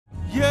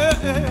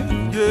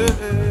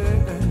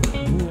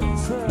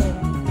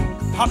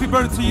Happy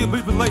birthday to you,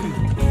 beautiful lady.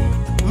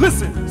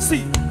 Listen,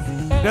 see,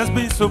 there's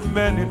been so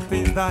many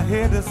things that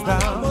hit us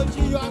down,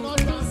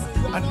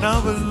 and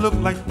now it look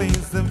like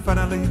things are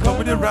finally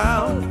coming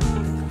around.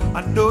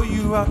 I know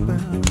you have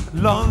a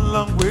long,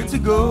 long way to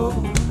go,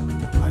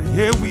 and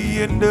here we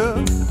end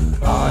up,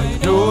 I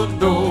don't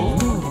know.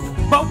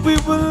 But we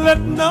will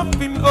let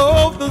nothing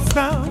hold us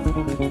down.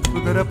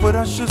 We gotta put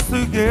our shoes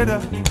together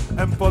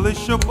and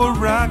polish up our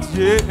rocks,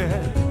 yeah.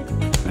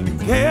 And in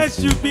case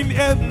you've been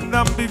held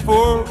down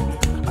before,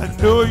 I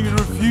know you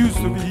refuse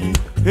to be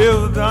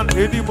held down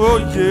anymore,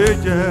 yeah,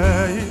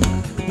 yeah.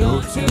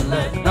 Don't you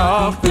let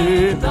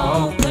nothing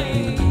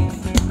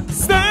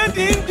stand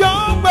in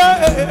your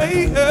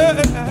way.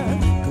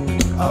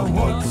 I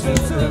want you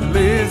to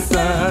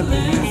listen,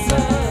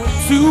 listen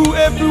to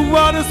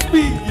everyone to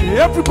speak,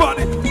 yeah,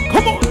 everybody,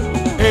 come on.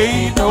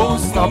 Ain't no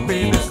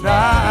stopping us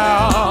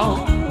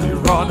now.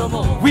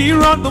 We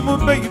run the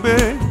moon,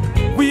 baby.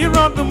 We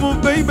run the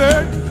moon, baby.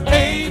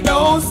 Ain't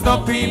no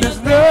stopping us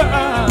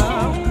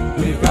now.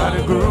 We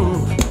gotta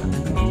groove,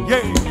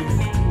 yeah.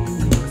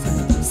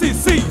 See,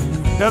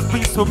 there's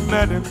been so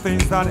many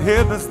things that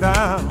hit us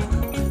down,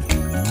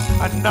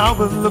 and now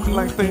it looks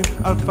like things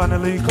are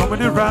finally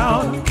coming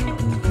around.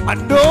 I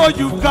know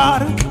you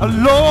got a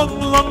long,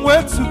 long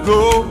way to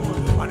go,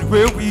 and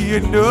where we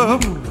end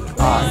up,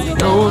 I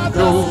don't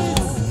know.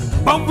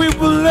 But we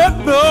will let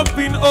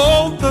nothing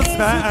hold us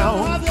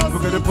down.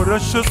 We're gonna put our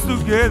shoes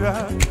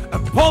together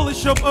and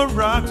polish up our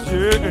rocks,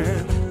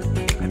 yeah.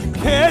 And in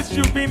case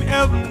you've been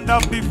held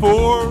down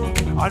before,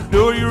 I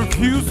know you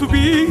refuse to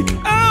be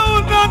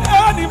held down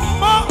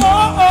anymore.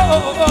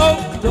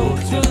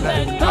 Don't you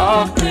let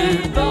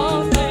nothing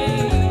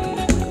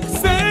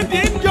stand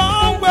in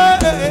your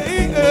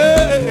way.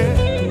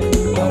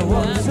 I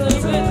want you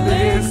to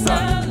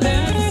listen,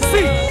 listen.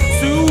 See,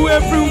 to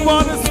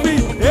everyone to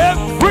speak,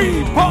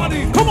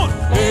 everybody, come on.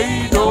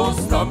 Ain't no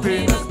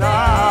stopping us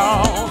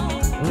now.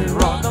 We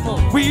run the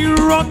moon. We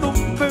run the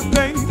moon,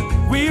 baby.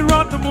 We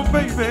run the moon,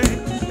 baby.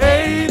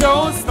 Ain't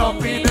no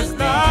stopping us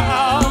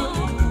now.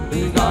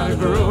 We gotta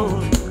grow.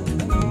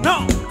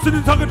 Now, to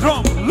the talking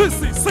drum,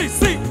 listen,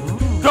 see.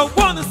 Don't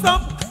wanna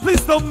stop,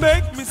 please don't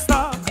make me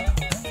stop.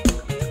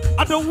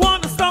 I don't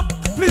wanna stop,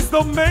 please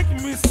don't make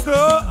me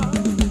stop.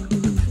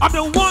 I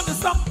don't wanna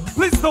stop,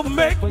 please don't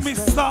make me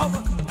stop.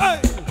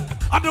 Hey,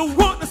 I don't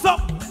wanna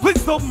stop,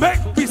 please don't make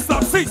me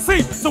stop. See,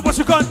 so what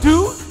you gonna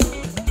do?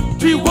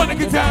 Do you wanna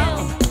get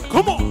down?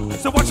 Come on,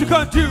 so what you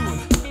gonna do?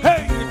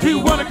 Hey, do you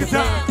wanna get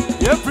down?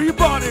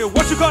 Everybody,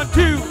 what you gonna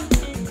do?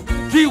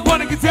 Do you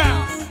wanna get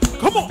down?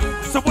 Come on,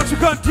 so what you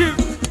gonna do?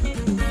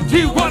 Do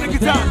you wanna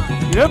get down?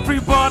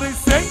 Everybody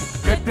say,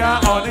 get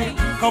down on it.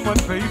 Come on,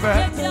 baby.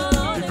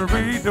 If you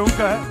really don't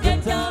care,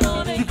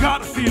 you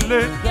gotta feel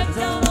it. Get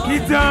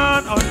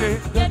down on it.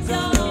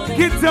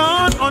 Get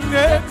down on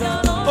it.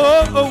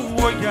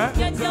 Oh, yeah.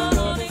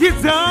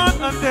 Get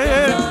down on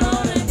it.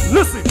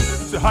 Listen,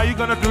 so how you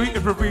gonna do it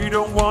if you really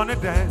don't wanna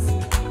dance?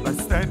 By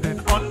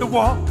standing on the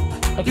wall.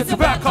 Get your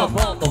back up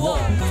on the wall.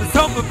 So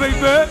tell me,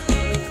 baby,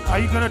 how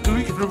you gonna do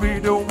it if you really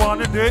don't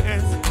wanna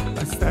dance?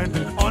 By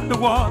standing on the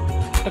wall.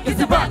 Get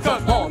your back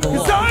up on the wall.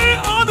 'Cause I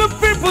all the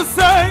people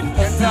say,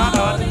 get down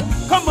on it.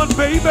 Come on,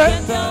 baby.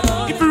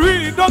 If you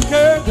really don't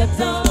care, get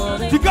down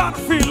on it. You gotta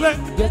feel it.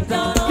 Get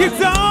down on Get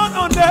down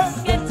on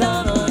that. Get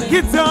down on it.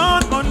 Get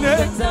down on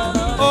that.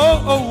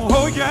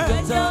 Oh, yeah.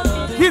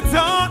 Get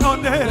down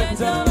on that.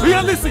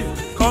 Yeah, listen.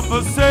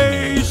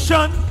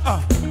 Conversation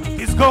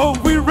is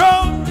going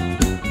round.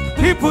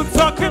 People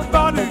talking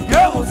about the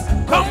girls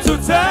come to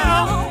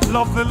town.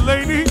 Lovely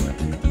lady,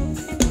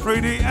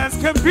 pretty as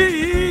can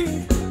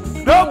be.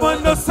 No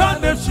one knows her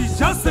name, she's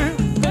just a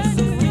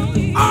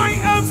I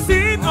am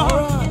seeing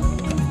her.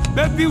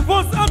 Baby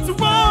wants her to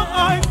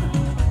wine.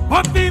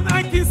 One thing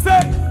I can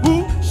say,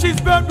 ooh, she's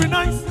very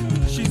nice.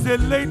 She's a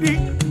lady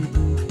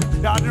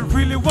that I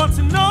really want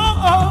to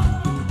know.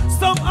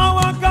 Somehow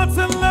I got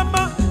to let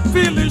my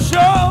feelings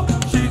show.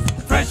 She's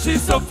fresh,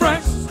 she's so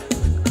fresh,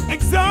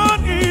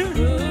 exotic.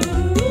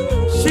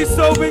 She's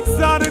so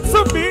exotic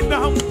to me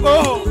now.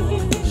 Oh,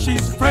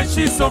 she's fresh,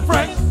 she's so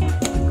fresh,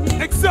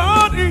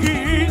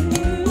 exotic.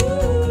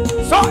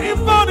 So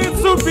invited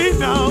to me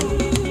now.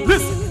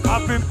 Listen,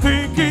 I've been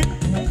thinking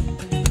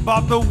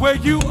about the way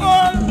you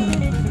are,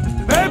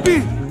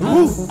 baby.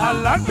 Ooh, I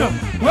like the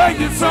way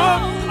you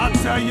talk. I'll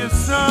tell you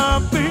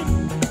something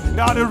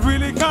that I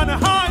really kinda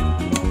hide.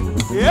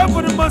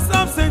 Everybody must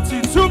have sent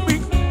you to me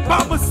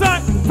by my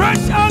side,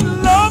 fresh and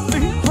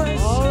lovely,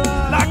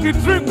 like a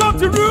dream come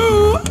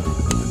true.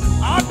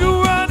 I'll do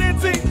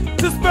anything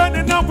to spend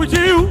the night with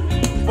you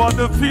for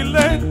the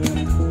feeling.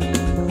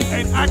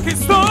 And I can't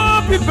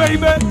stop it,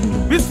 baby.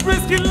 Miss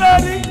Frisky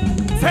lady,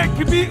 take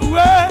me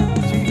away.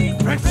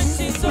 Fresh,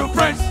 she's so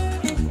fresh,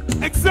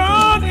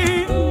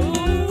 exotic.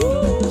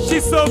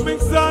 She's so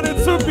exotic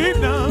to me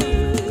now.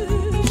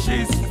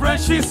 She's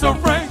fresh, she's so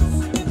fresh,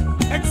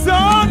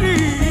 exotic.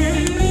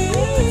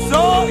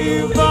 So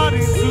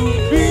inviting to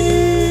be.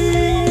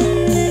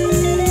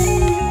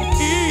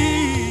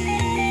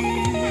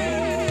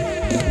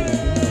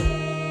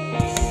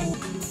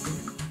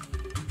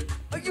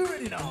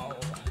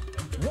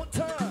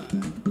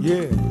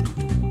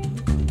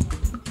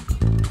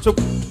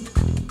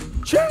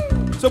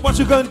 So what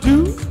you gonna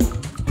do?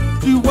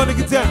 Do you wanna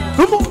get down?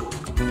 Come on.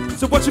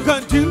 So what you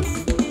gonna do?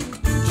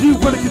 Do you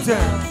wanna get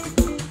down?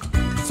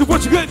 So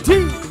what you gonna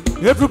do?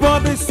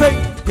 Everybody say,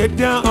 get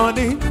down on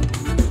it.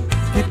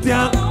 Get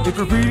down if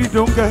you really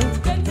don't care.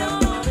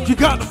 You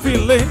gotta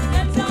feel it.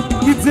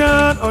 Get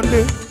down on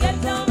it.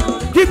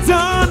 Get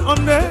down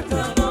on it.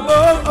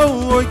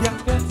 Oh yeah.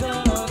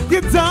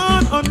 Get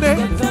down on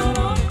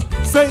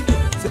it. Say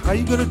how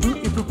you gonna do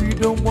if you really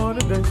don't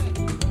wanna dance?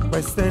 By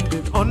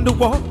standing on the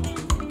wall.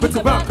 Put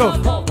your back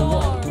up.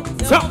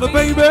 Tell me,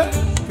 baby.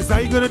 Cause how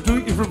you gonna do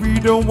if you really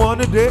don't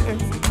wanna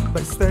dance?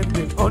 By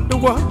standing on the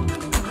wall.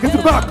 Get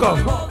your back up.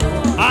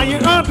 I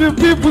hear other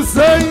people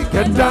say,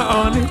 get down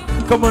on it.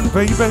 Come on,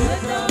 baby.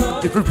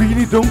 If you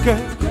really don't care,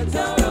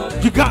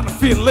 you gotta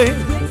feel it.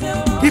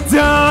 Get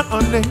down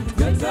on it.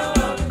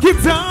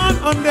 Get down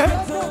on it.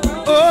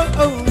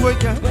 Oh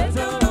yeah.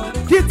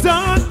 Get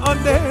down on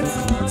it.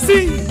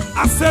 See,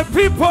 I said,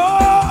 people,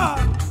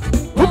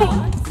 come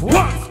on.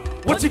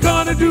 What you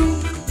gonna do?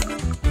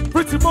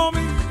 Pretty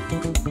mommy,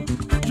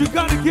 you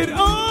gotta get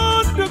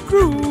on the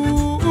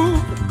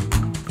groove.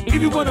 If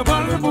you wanna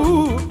body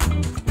move,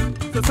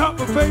 the top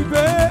of baby.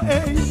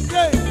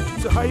 Yeah.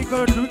 So how you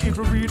gonna do if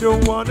you really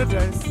don't wanna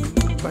dance?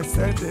 By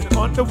standing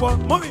on the wall.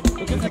 Mommy,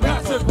 if you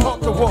got to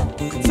walk the wall.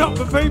 Top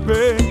of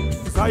baby.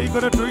 So how you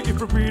gonna do if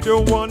you really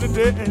don't wanna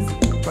dance?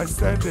 By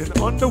standing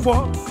on the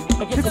wall.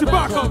 Get your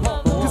back up.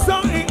 Cause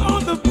I ain't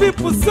on the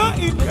people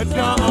saying, get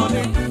down on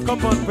it.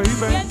 Come on,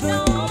 baby.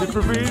 If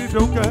you really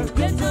don't care,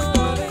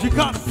 you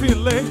gotta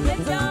feel it.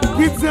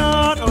 Get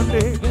down on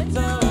it.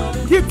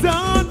 Get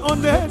down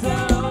on it.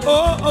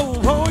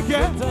 Oh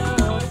yeah.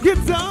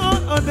 Get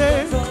down on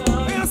it.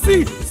 And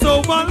see,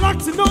 so I like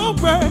to know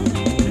where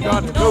you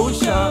got the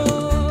notion.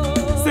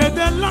 Said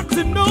they like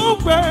to know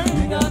where.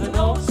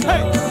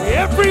 Hey,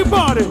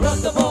 everybody.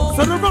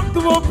 So the rock the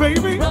world,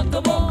 baby.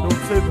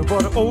 Don't say the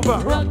water over.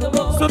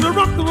 So the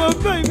rock the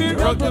world, baby.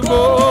 Rock the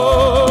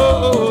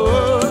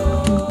world.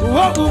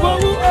 Whoa, whoa,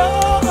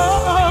 whoa.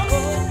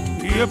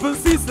 Even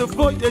since the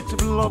voyage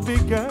of love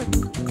began,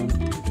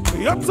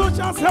 your touch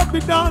has helped me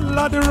down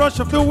like the rush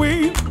of the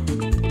wind,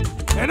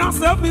 and I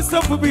set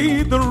myself to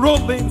be the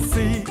rolling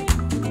sea.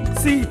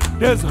 See,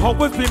 there's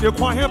always been a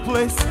quiet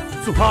place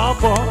to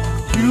harbor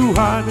you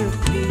and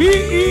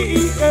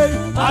me.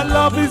 Our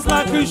love is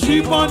like a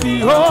ship on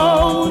the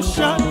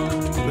ocean.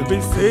 We've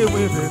been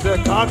sailing in the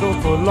cargo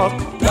full of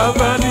love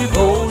and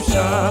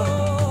devotion.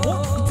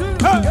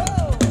 Hey.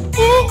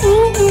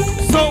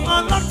 So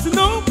I like to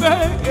know,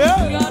 baby.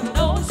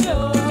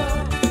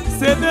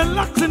 Say they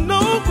like to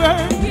know,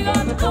 baby.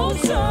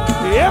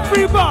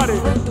 Everybody.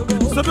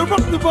 So the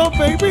rock the ball,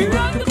 baby.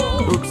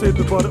 Don't say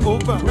the ball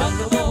over.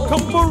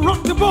 Come on,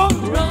 rock the ball.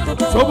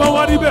 So my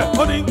waddy bet,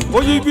 honey.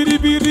 Oh, ye biddy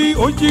biddy.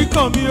 Oh, ye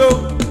come yo.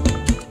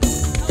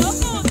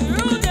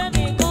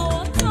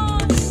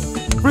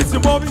 Pretty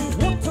mommy.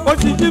 Oh,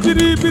 ye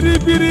biddy biddy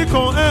biddy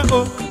con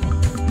oh.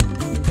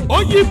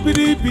 Oh, ye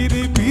biddy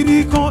biddy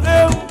biddy con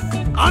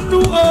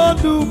Anu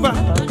Oduba.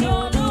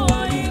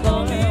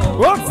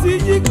 What's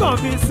it you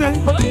come and say?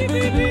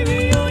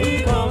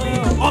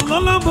 On the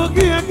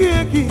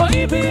Lamborghini.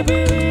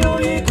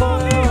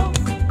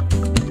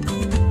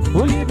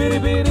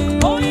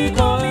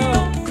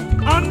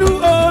 Anu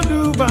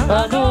Oduba.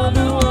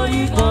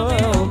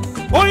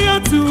 Oh, yeah,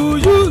 to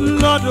you,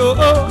 Lord,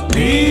 oh,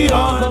 be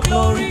all the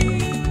glory.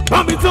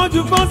 Mommy told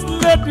you must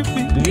let it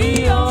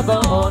be all the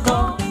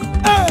honor.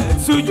 Hey,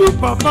 to you,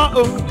 Papa,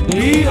 oh,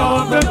 be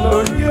all the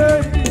glory,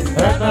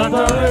 and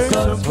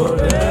adoration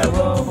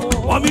forevermore.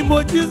 Mommy,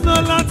 what is no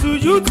land to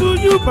you,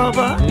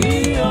 Papa?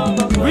 Be all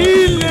the glory.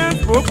 We let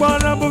Papa,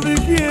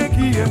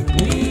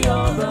 be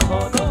all the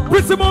honor.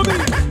 Pretty mommy,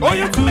 oh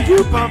yeah, to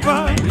you,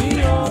 Papa. Be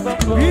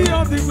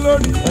all the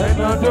glory, and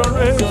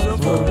adoration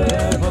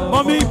forever.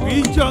 Mommy, be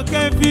your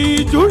can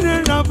be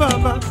Junior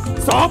Baba.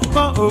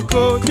 Sapa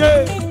Oko,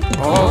 yeah.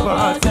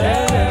 Over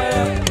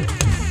there.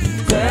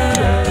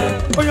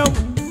 Oh yeah.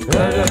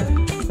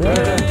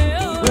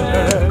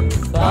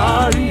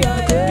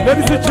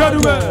 Ladies and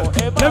gentlemen,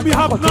 let me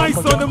have nice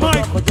on the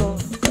mic.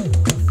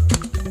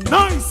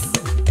 Nice.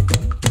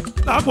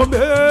 That one,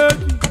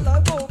 baby.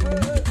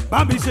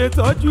 Bami ṣe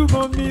tọ́jú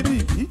mọ́ mi rí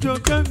ìjọ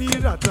kẹ́mi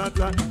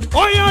ràtàtà.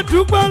 Ó yá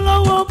dúpẹ́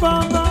lọ́wọ́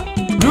bàbá.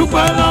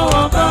 Dúpẹ́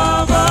lọ́wọ́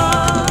bàbá.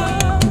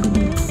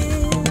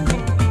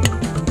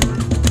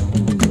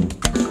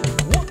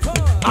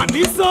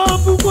 Àní sọ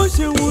fún bó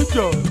ṣe wù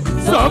jọ.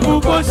 Sọ fún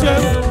bó ṣe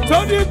tó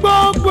ní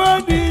gbogbo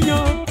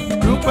ènìyàn.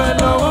 Dúpẹ́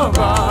lọ́wọ́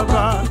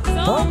bàbá.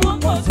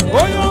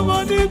 Ó yá mo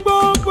ní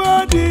gbogbo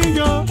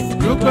ènìyàn.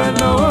 Dúpẹ́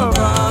lọ́wọ́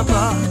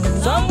bàbá.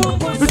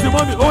 Bísí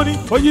mọ́mí ó ní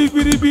oyí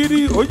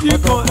biribiri oyí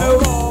kan ẹ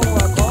o.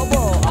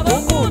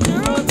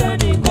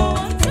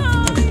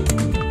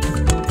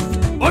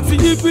 Ó ti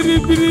yí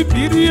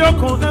biribiri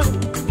ọkàn ẹ.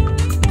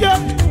 Yẹ́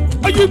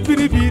oyí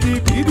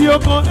biribiri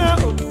ọkàn ẹ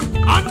o.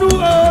 Àánú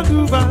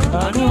Olúwa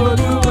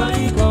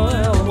ikọ̀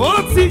ẹ o. Ó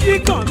ti yí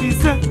kàn mí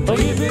sẹ́.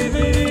 Oyí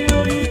biribiri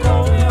oyí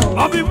kan ẹ o.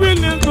 Ọbí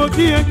Williams kò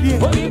kíyèkíyè.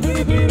 Oyí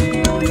biribiri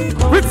oyí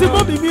kan ẹ o. Bísí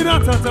mọ́mí mi rẹ̀.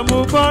 àtàtà mo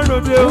bá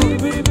ròde o.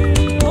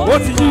 Ó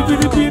ti yí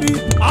biribiri,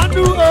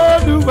 àánú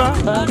Olúwa.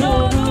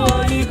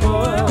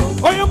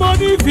 Oyè mo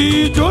ní fi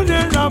ìjó lè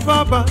ra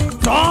bàbá,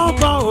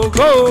 tọ́ba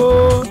ògo.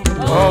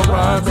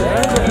 Ọba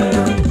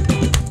tẹ́lẹ̀.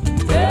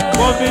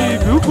 Mo fi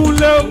ìbùkún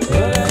lé o,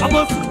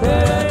 àbọ̀sù.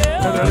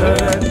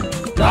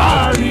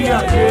 Láàrí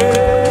ayé.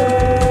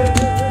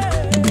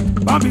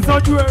 Bá mi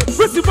tọ́jú ẹ,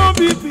 Kristi mọ́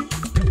mi fi.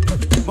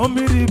 Mo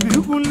mi rí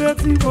ìbùkún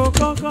létí mo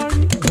kọ́kọ́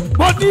rí.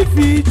 Mo ní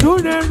fi ìjó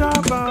lè ra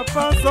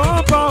bàbá,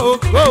 tọ́ba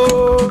ògo.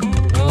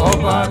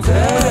 Ọba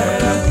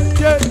tẹ́lẹ̀.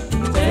 Tẹ́lẹ̀.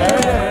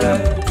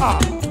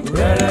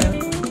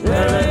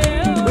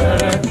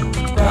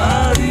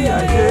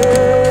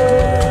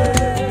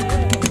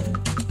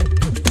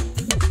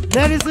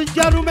 Ladies and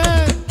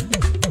gentlemen,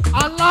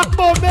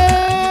 Alápò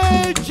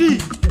méjì,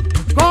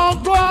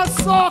 Gongo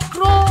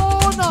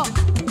Asokrona,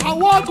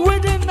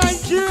 award-winning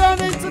Nigerian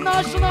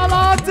international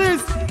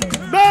artist.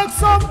 Make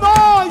some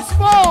noise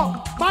for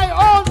my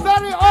own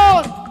very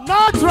own.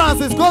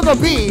 Natrans is going to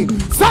be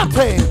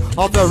something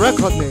of the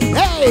record name.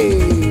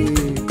 Hey!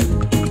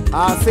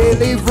 I say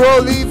leave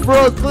road,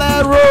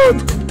 clear road,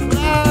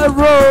 clear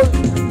road.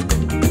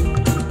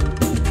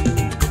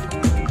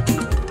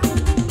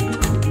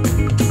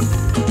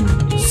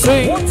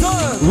 Say,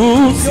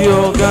 who's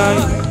your guy?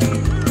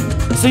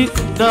 See,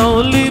 now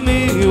only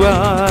me you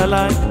are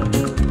like.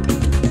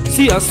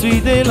 See how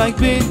sweet they like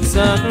beans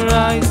and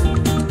rice.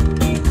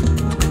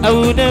 I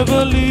will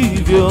never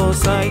leave your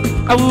side.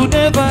 I will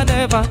never,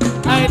 never.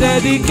 I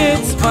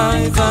dedicate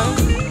my time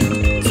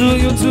to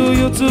you,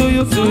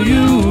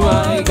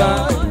 my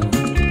God.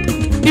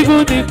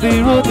 Even if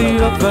the road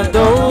is rough and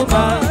don't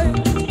mind.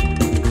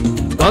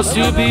 Cause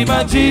you be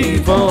my G,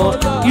 for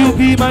you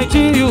be my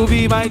G, you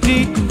be my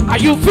G. Are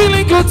you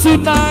feeling good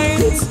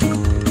tonight?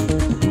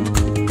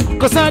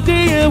 Cause I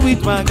did here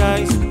with my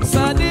guys.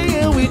 I did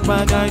here with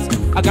my guys.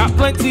 I got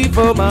plenty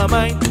for my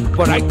mind,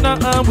 but right now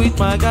I'm with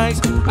my guys.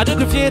 I know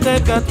the fear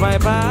they've got my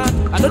back.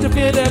 I know the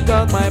fear they've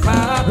got my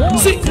back.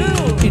 See,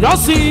 you don't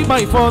see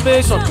my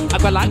formation. I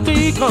got like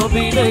the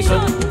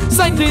combination.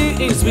 Sign the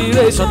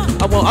inspiration.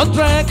 I want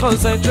 100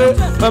 concentrate.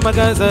 But my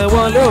guys I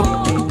want low.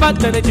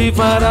 Bad energy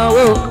far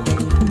away.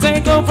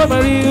 Take off from my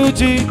real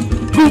G.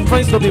 Good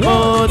friends to be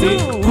money.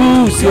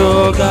 Who's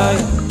your guy?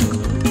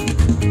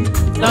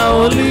 Now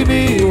only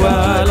me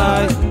while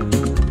I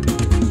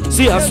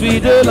see how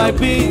sweet they like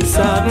beans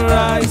and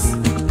rice.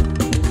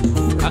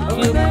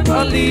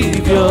 I'll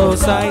leave your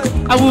side.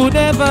 I will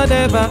never,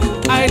 never.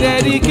 I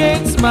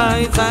dedicate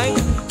my time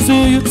to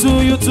you,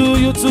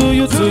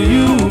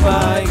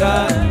 my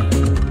God.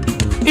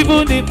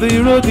 Even if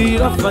the road is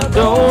rough and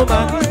don't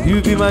mind,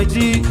 you be my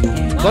G.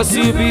 Cause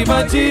you be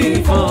my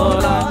G for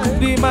life.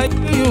 Be my G,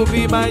 you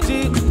be my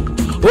G.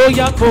 Oh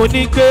yeah,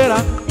 pony, get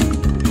out,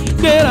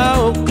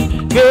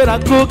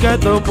 go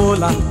get the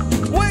mola.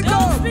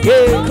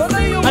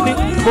 Yeah, and the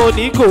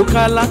money go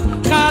kala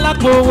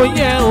go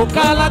yeah,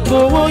 kala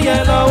go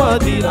yeah, no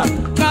dila,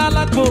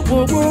 kala go.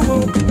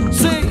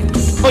 Say,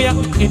 oh yeah,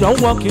 you don't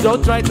walk, you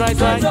don't try.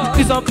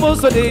 It's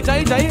supposed to be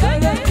jai.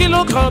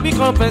 Kilo come,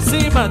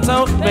 Bessie, man,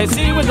 town,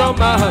 Bessie with all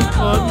my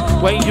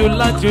heart. When you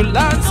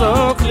land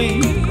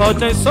softly, on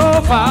the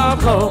sofa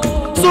floor.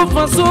 So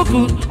far, so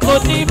good,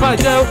 only by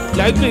jail,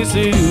 let me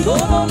see you.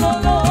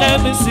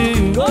 Let me see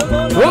you.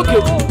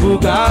 Okay,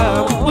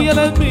 Buga, will you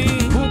let me?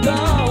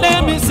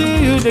 Let me see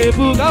you, the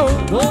Buga.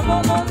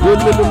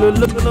 Buga,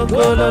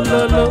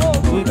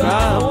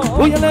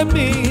 will you let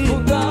me?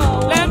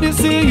 Let me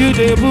see you,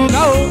 the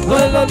Buga.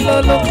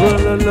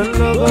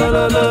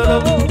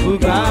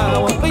 Buga,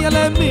 will you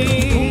let me?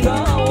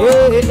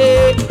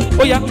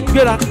 Oh yeah,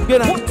 get out,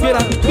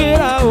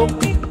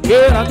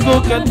 go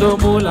get the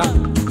mula.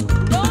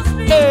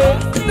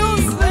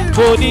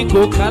 Boni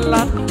go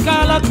kala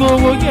go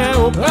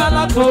yeah,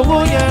 kala go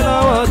yeah,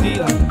 no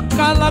dila,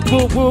 kala go.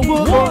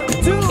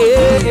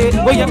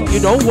 Oh yeah, you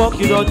don't walk,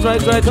 you don't try.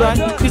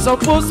 It's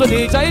supposed to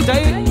be jai.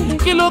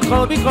 Kilo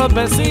come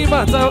Bessie,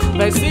 but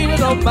Bessie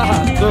with a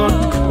back.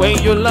 When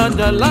you land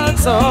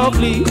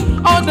softly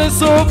on the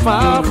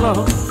sofa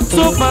floor.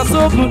 So far,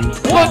 so good.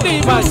 What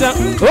name I say?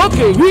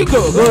 Okay, we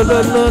go.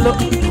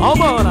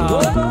 Come on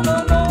now.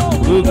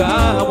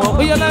 Buga,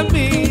 will you let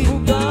me?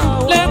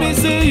 Let me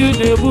see you,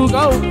 the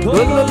Buga.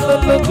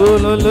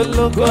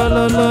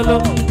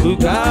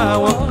 Buga,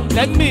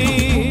 let me.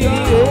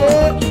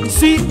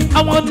 See,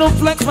 I want to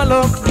flex my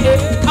love.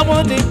 Yeah, I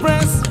want to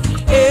impress.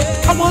 Yeah,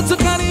 I want to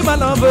carry my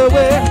love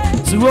away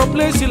to a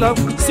place you love.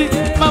 See,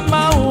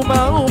 mama,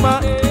 uma.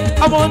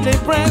 I want to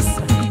impress.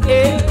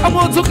 I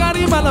want to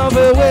carry my love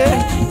away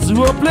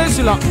to a place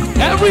you love.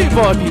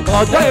 Everybody,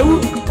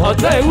 Odaiwu,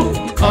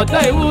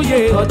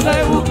 yeah,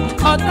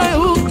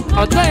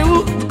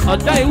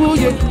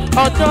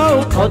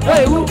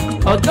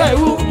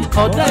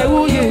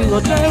 Odaiwu, yeah,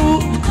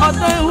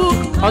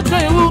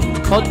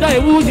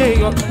 Odaiwu,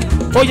 yeah.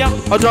 Oh yeah,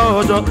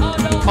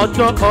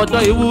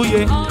 Odaiwu,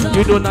 yeah.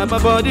 You don't know my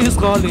body's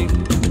calling.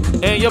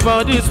 and your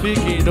body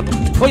speaking.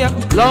 Oh yeah,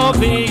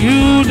 loving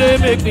you, they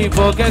make me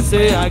forget,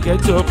 say I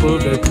get your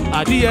problem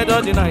at the end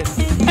of the night.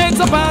 It's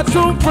a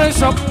bathroom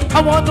pressure,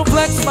 I want to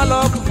flex my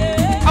love,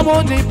 I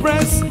want to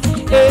impress,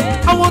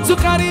 I want to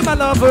carry my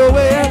love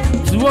away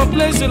to a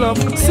place you love.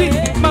 See,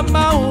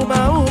 mama,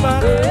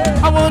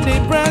 I want to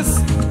impress,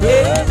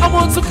 I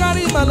want to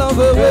carry my love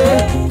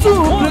away to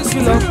a place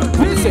you love.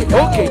 We say,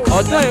 okay,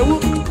 Odaiwu,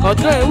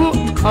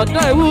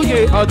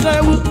 yeah,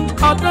 Odaiwu.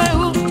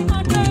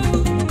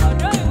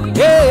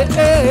 Yeah,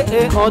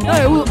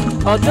 Odaiwu,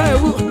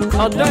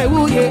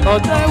 yeah,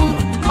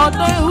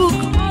 Odaiwu.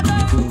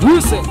 Who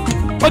say,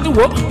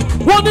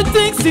 what the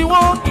things he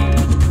want,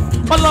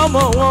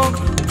 Malama want,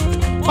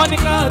 money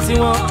cards he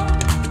want,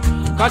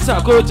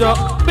 Kacha Kojo,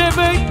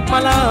 baby,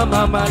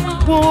 Malama man,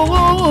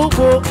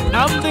 whoa,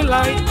 I'm the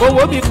line, oh,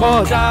 what we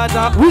call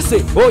that, who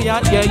say, oh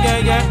yeah,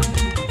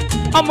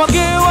 I'm a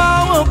girl,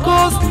 of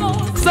course,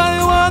 say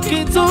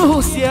walking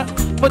to here.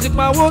 But if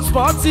I was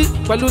party,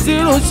 but lose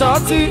zero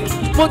shorty.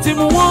 But if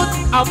I want,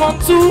 I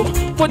want to.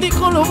 When you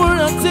come over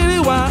and tell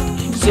you why,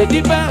 shake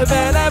it back,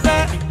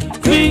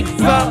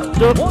 fever,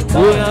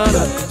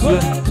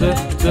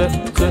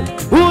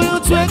 oh, you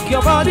twerk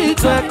your body,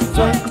 twerk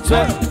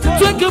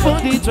your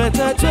body,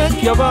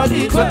 twerk your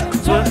body, twerk,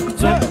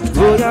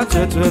 oh yeah,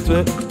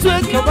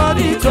 twerk your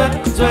body, twerk,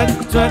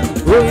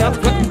 oh yeah,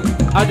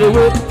 I do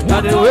it,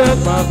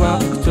 mama,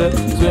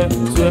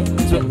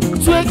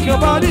 twerk your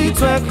body,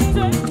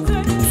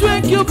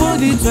 twerk your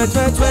body,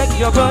 twerk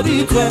your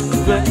body, twerk.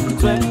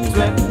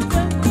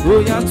 Oh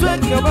yeah,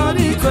 twerk your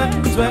body, twerk.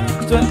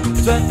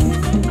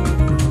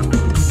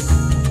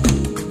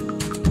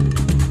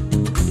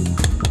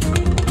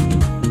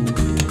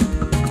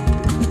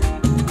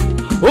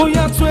 Oh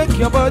yeah, twerk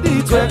your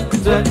body, twerk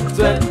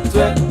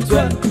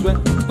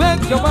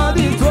your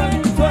body, twerk.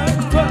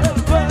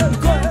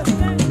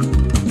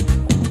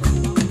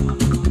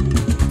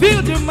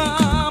 Feel the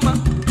mama.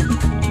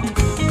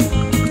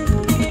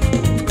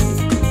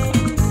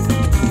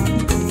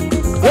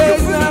 Hey,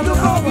 I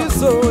love you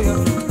so, yeah.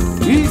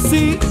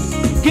 Easy,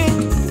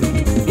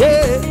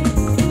 yeah.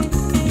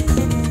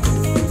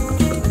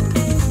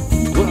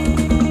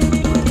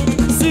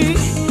 See,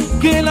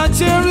 girl, I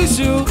cherish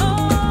you.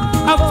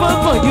 I'm fun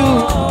for you.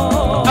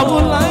 I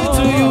won't lie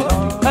to you,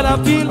 and I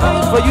feel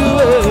like for you.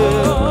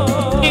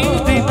 In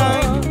the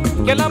night,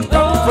 girl, I'm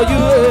down for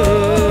you.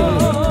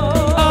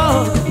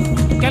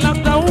 Girl, I'm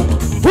down.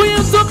 Will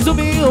you talk to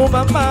me, oh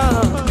mama?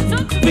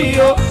 Me,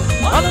 oh,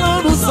 I'm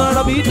not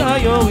gonna be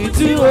tired with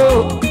you,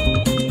 oh.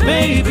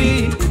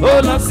 Baby,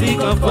 all I seek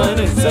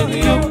confidence in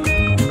you.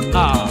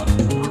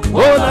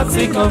 All I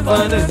seek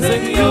confidence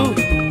in you.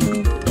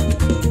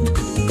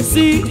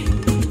 See,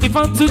 if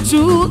I'm to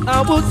choose,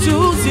 I will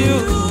choose you.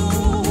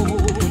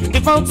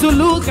 If I'm to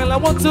lose, girl, I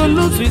want to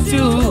lose with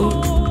you.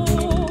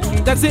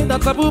 That's it,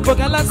 that's taboo, but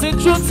girl, I say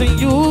truth in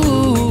you.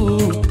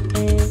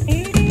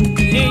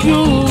 In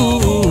you.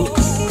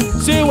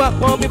 Say what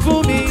for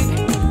me,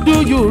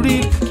 do you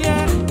really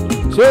care?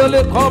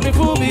 Surely call me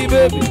for me,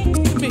 baby.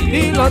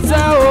 Me not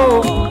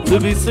tell, to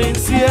be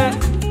sincere,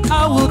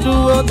 I will do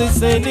all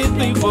this,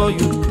 anything for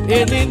you.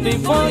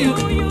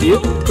 You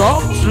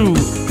come true,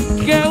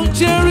 can't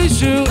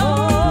cherish you.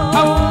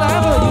 I won't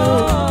lie for you,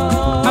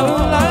 I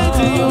won't lie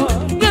to you.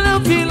 Girl, I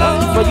feel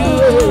like for you.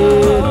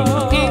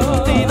 In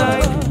the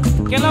night,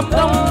 girl, I'm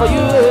down for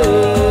you.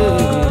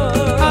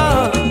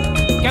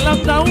 Girl, I'm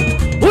down.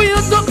 Will you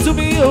talk to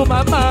me, oh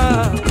mama?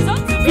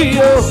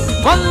 Feel,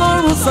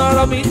 Ọlọ́run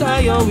sọ̀rọ̀ mi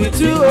dayọ̀ with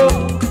you, oh.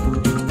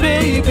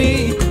 Baby,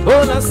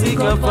 all I seek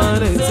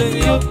confidence in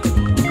you.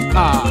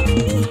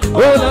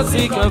 All I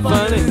seek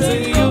confidence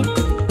in you.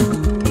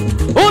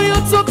 Oh, you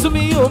talk to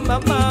me, oh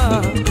mama.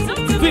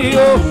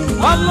 Feel,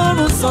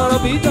 Ọlọ́run sọ̀rọ̀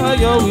mi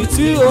dayọ̀ with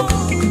you, oh.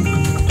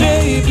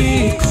 Baby,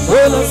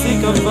 all I seek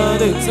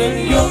confidence in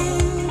you.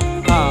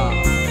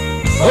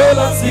 All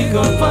I seek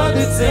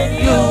confidence in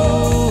you.